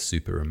like a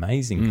super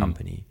amazing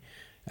company.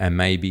 And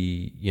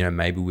maybe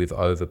we've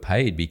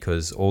overpaid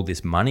because all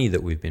this money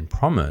that we've been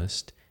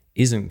promised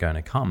isn't going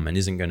to come and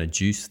isn't going to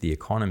juice the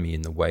economy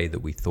in the way that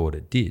we thought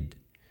it did,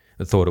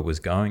 or thought it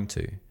was going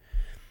to.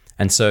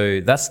 And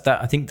so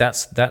I think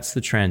that's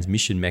the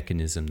transmission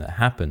mechanism that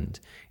happened,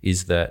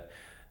 is that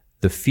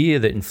the fear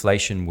that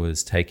inflation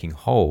was taking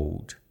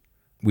hold,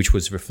 which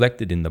was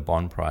reflected in the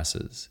bond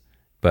prices,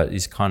 but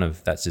is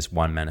that's just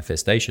one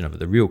manifestation of it.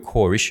 The real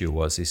core issue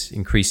was this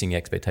increasing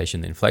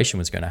expectation that inflation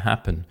was going to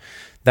happen.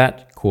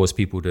 That caused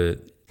people to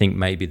think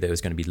maybe there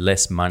was going to be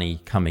less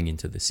money coming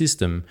into the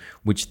system,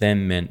 which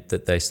then meant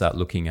that they start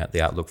looking at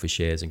the outlook for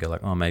shares and go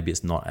like, oh, maybe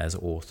it's not as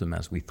awesome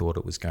as we thought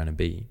it was going to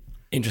be.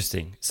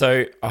 Interesting.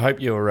 So I hope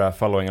you're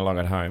following along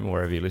at home,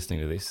 wherever you're listening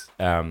to this.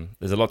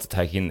 There's a lot to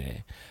take in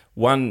there.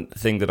 One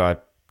thing that I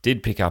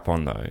did pick up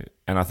on, though,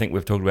 and I think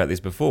we've talked about this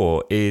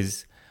before,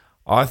 is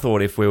I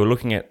thought if we were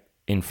looking at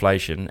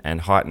inflation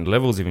and heightened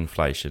levels of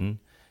inflation,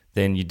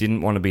 then you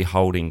didn't want to be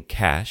holding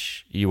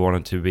cash. You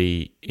wanted to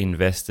be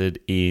invested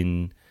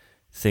in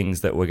things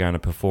that were going to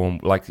perform.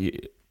 Like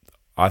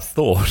I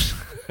thought,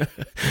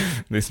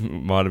 this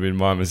might have been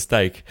my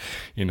mistake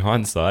in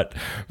hindsight,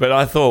 but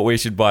I thought we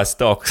should buy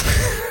stocks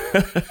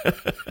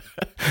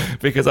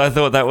because I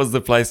thought that was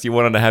the place you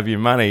wanted to have your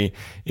money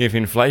if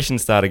inflation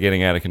started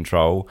getting out of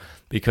control,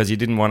 because you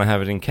didn't want to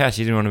have it in cash.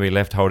 You didn't want to be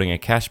left holding a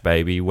cash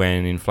baby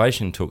when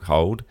inflation took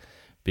hold,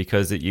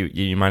 because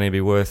your money would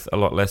be worth a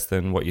lot less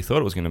than what you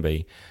thought it was going to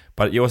be.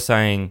 But you're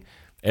saying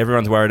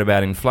everyone's worried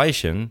about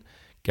inflation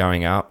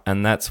going up,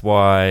 and that's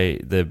why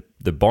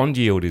the bond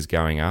yield is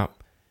going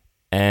up,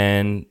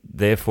 and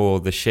therefore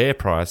the share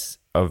price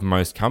of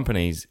most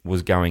companies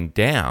was going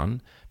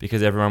down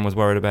because everyone was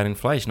worried about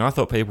inflation. I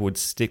thought people would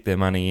stick their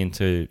money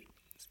into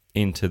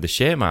the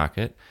share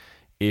market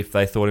if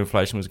they thought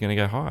inflation was going to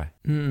go high.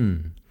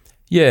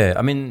 Yeah,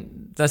 I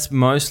mean, that's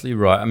mostly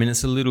right. I mean,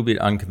 it's a little bit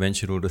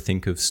unconventional to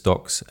think of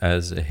stocks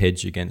as a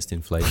hedge against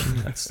inflation.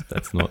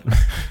 That's not...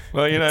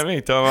 Well, you know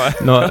me, Tom.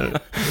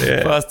 Not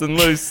fast and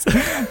loose.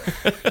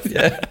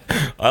 Yeah.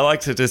 I like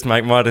to just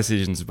make my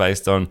decisions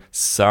based on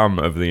some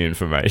of the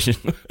information.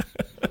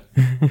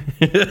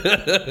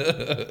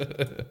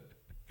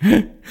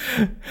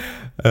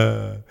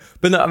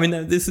 But no, I mean,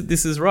 this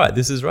is right.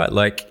 This is right.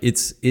 Like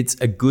it's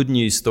a good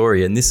news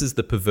story, and this is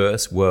the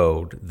perverse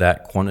world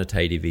that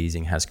quantitative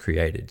easing has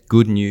created.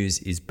 Good news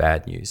is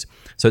bad news.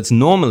 So it's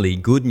normally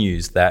good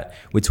news that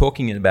we're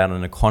talking about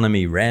an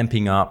economy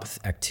ramping up,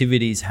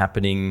 activities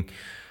happening,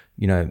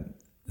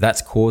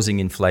 that's causing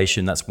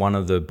inflation. That's one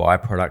of the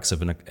byproducts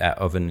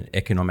of an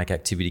economic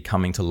activity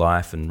coming to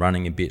life and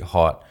running a bit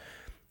hot.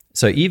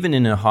 So even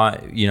in a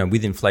high,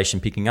 with inflation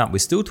picking up, we're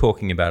still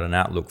talking about an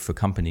outlook for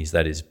companies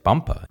that is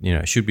bumper,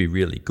 should be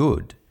really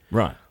good.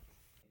 Right.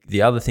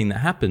 The other thing that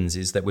happens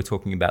is that we're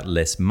talking about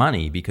less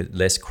money, because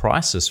less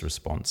crisis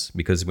response,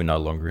 because we're no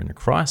longer in a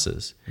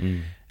crisis.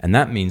 And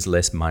that means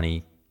less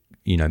money,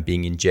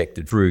 being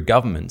injected through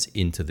governments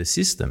into the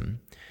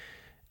system.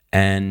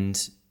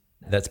 And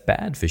that's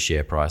bad for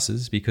share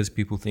prices because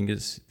people think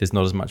there's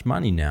not as much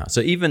money now.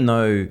 So even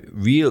though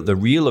the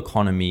real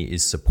economy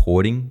is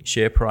supporting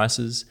share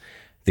prices,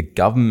 the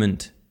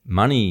government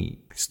money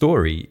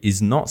story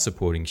is not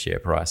supporting share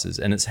prices,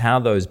 and it's how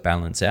those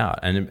balance out.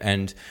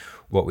 And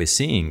what we're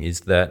seeing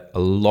is that a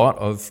lot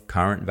of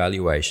current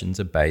valuations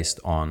are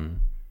based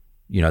on,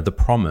 the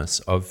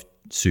promise of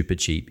super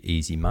cheap,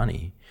 easy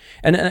money.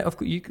 And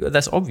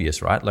that's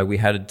obvious, right? Like we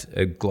had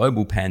a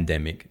global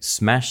pandemic,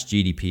 smashed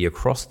GDP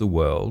across the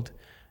world,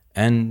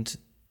 and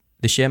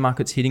the share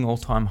market's hitting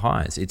all-time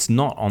highs. It's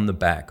not on the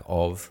back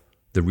of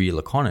the real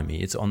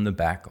economy. It's on the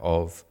back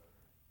of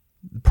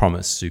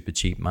promised super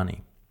cheap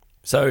money.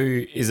 So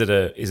is it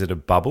a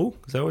bubble?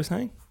 Is that what we're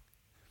saying?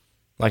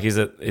 Like is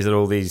it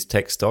all these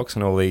tech stocks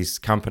and all these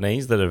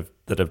companies that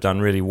have done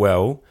really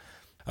well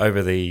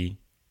over the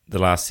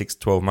last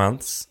 6-12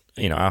 months?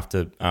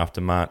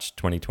 After March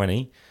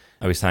 2020,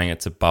 are we saying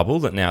it's a bubble,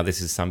 that now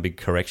this is some big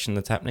correction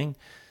that's happening?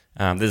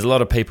 There's a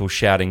lot of people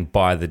shouting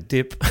 "buy the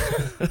dip,"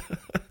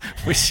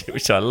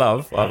 which I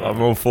love.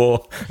 I'm all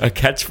for a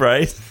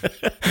catchphrase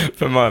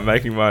for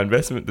making my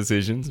investment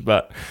decisions.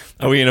 But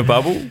are we in a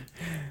bubble?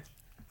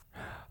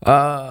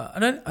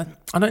 I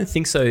don't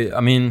think so.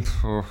 I mean,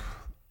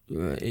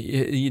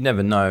 you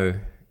never know.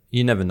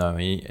 You never know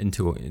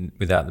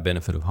without the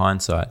benefit of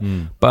hindsight.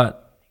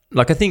 But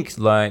I think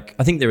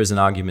there is an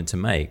argument to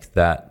make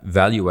that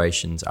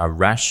valuations are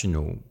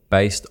rational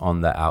based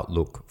on the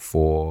outlook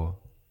for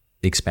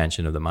the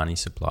expansion of the money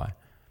supply.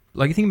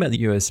 Like you think about the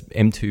US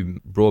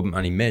M2 broad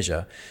money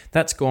measure,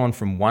 that's gone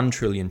from 1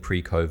 trillion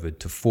pre-COVID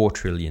to 4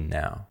 trillion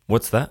now.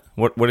 What's that?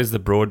 What is the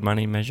broad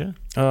money measure?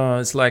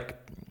 It's like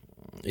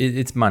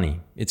it's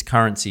money. It's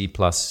currency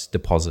plus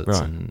deposits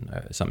and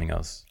something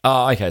else.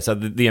 Oh, okay. So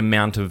the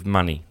amount of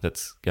money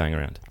that's going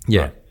around.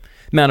 Yeah, right.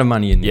 Amount of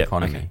money in the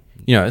economy. Okay.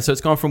 So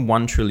it's gone from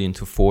 1 trillion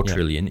to 4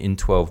 trillion in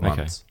 12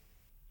 months.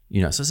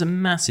 So it's a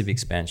massive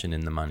expansion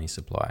in the money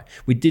supply.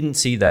 We didn't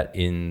see that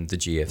in the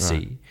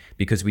GFC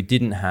because we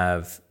didn't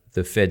have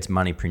the Fed's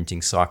money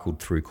printing cycled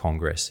through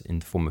Congress in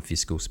the form of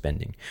fiscal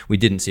spending. We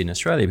didn't see it in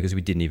Australia because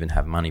we didn't even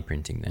have money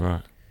printing then.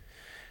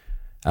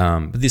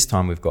 Right. But this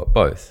time we've got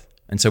both.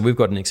 And so we've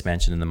got an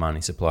expansion in the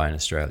money supply in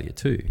Australia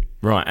too.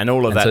 Right, and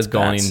all of that's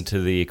gone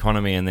into the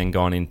economy and then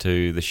gone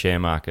into the share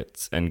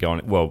markets and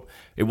gone... Well,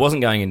 it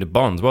wasn't going into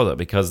bonds, was it?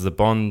 Because the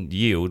bond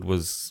yield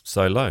was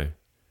so low.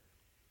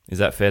 Is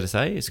that fair to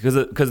say? It's because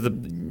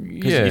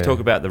you talk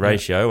about the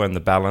ratio and the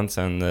balance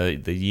and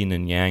the yin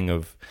and yang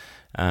of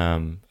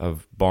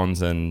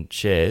bonds and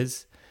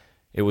shares.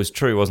 It was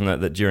true, wasn't it,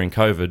 that during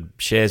COVID,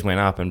 shares went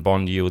up and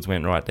bond yields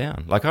went right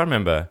down. Like I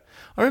remember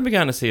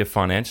going to see a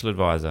financial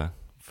advisor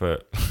for...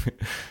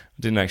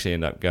 didn't actually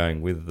end up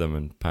going with them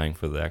and paying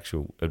for the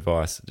actual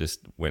advice.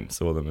 Just went and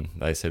saw them and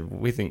they said,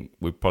 we think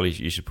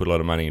you should put a lot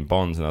of money in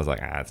bonds. And I was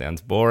like, it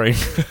sounds boring.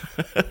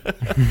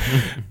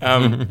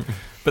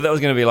 But that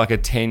was going to be like a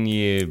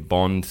 10-year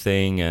bond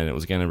thing and it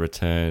was going to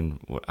return,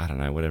 I don't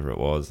know, whatever it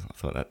was. I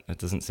thought that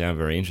doesn't sound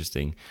very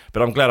interesting.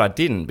 But I'm glad I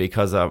didn't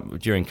because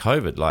during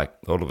COVID, like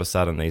all of a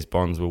sudden these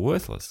bonds were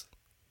worthless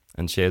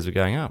and shares were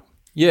going up.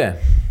 Yeah,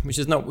 which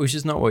is not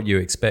what you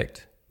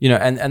expect. You know,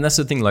 and that's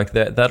the thing, like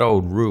that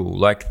old rule,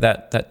 like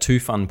that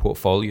two-fund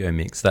portfolio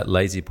mix, that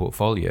lazy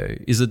portfolio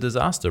is a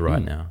disaster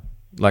right now.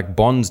 Like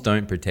bonds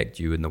don't protect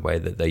you in the way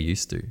that they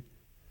used to.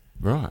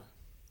 Right.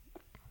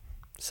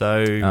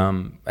 So...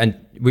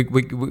 and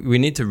we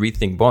need to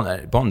rethink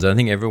bonds. I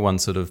think everyone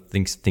sort of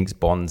thinks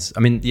bonds...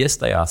 I mean, yes,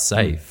 they are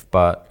safe,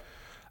 but...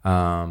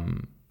 but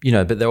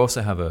they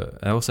also have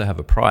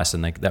a price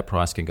and that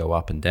price can go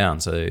up and down.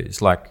 So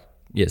it's like,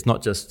 yeah, it's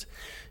not just...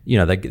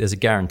 there's a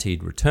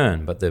guaranteed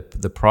return, but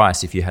the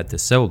price, if you had to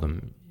sell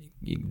them,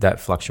 that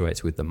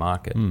fluctuates with the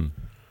market.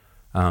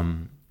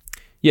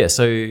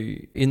 So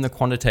in the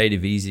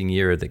quantitative easing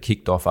era that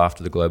kicked off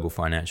after the global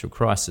financial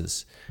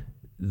crisis,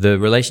 the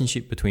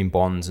relationship between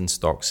bonds and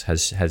stocks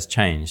has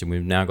changed, and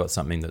we've now got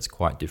something that's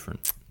quite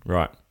different.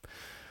 Right.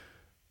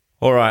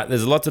 All right,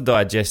 there's a lot to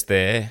digest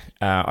there.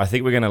 I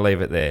think we're going to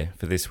leave it there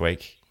for this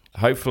week.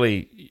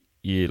 Hopefully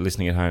you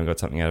listening at home got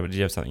something out of it. Did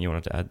you have something you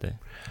wanted to add there?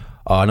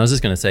 Oh, and I was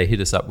just going to say, hit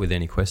us up with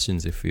any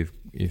questions if you've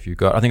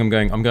got. I think I'm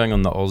going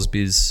on the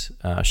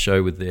AusBiz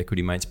show with the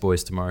Equity Mates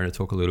boys tomorrow to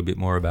talk a little bit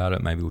more about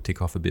it. Maybe we'll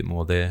tick off a bit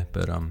more there.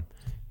 But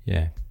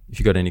if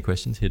you got any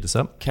questions, hit us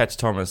up. Catch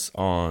Thomas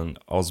on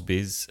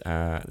AusBiz,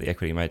 the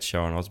Equity Mates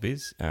show on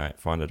AusBiz.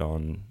 Find it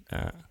on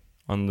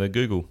the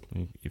Google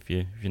if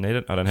you need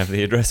it. I don't have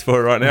the address for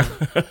it right now.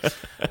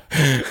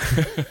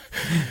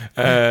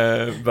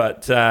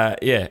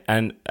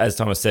 And as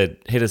Thomas said,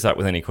 hit us up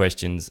with any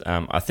questions.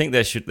 I think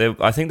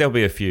there'll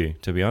be a few,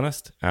 to be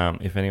honest.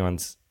 If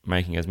anyone's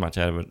making as much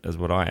out of it as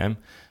what I am,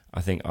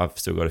 I think I've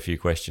still got a few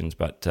questions,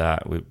 but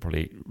we're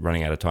probably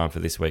running out of time for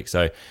this week.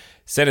 So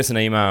send us an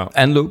email.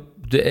 And look,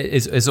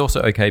 it's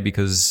also okay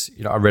because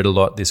I read a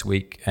lot this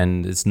week,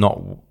 and it's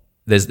not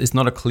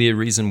a clear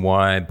reason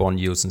why bond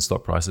yields and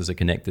stock prices are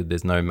connected.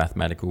 There's no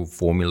mathematical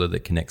formula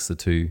that connects the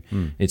two.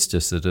 It's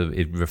just that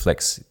it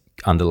reflects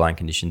underlying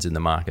conditions in the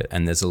market,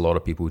 and there's a lot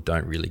of people who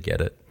don't really get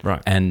it.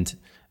 Right. And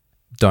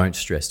don't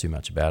stress too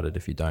much about it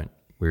if you don't.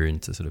 We're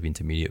into sort of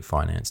intermediate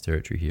finance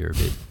territory here a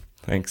bit.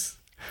 Thanks.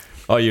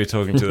 Oh, you were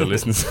talking to the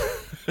listeners.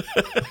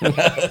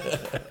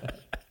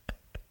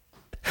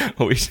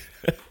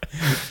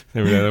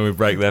 Then we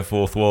break that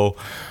fourth wall.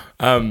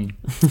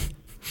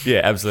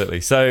 Yeah,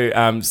 absolutely. So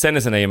send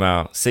us an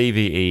email,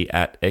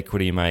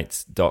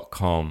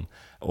 cve@equitymates.com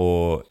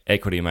or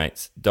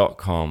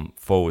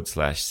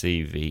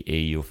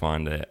equitymates.com/CVE. You'll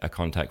find a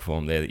contact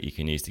form there that you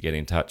can use to get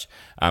in touch.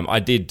 I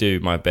did do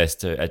my best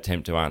to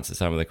attempt to answer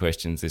some of the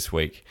questions this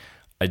week.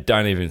 I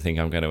don't even think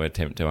I'm going to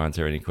attempt to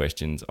answer any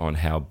questions on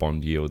how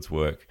bond yields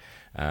work,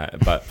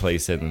 but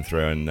please send them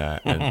through and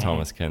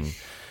Thomas can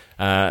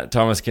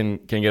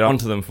get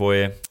onto them for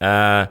you.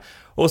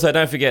 Also,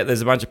 don't forget,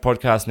 there's a bunch of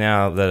podcasts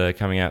now that are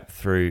coming out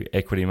through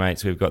Equity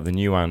Mates. We've got the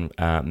new one,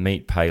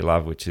 Meet, Pay,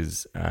 Love, which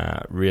is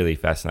really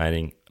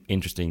fascinating,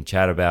 interesting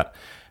chat about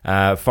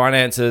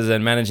finances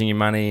and managing your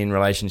money in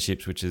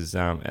relationships, which is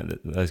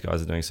those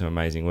guys are doing some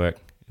amazing work,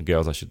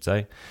 girls, I should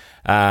say.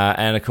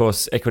 And, of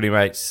course, Equity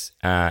Mates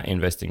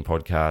Investing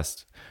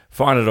Podcast.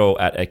 Find it all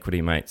at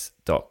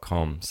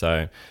equitymates.com.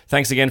 So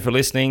thanks again for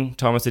listening.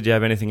 Thomas, did you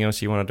have anything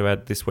else you wanted to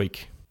add this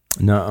week?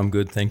 No, I'm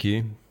good. Thank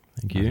you.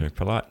 Thank you. Very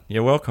polite.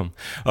 You're welcome.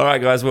 All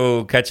right, guys,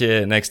 we'll catch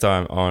you next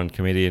time on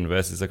Comedian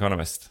versus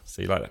Economist.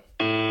 See you later.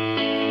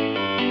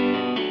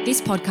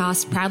 This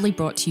podcast proudly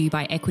brought to you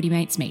by Equity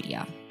Mates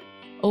Media.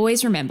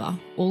 Always remember,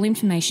 all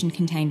information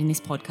contained in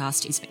this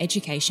podcast is for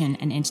education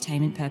and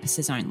entertainment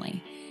purposes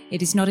only.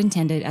 It is not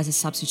intended as a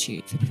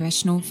substitute for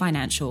professional,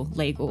 financial,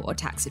 legal, or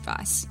tax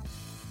advice.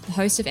 The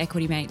hosts of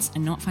Equity Mates are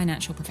not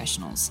financial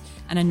professionals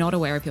and are not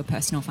aware of your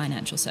personal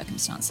financial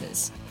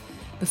circumstances.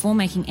 Before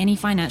making any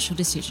financial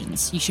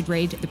decisions, you should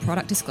read the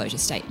product disclosure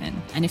statement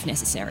and, if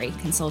necessary,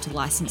 consult a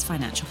licensed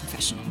financial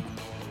professional.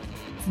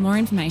 For more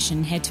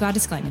information, head to our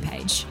disclaimer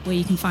page, where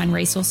you can find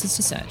resources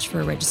to search for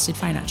a registered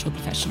financial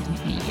professional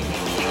near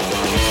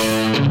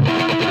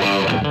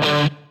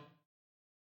you.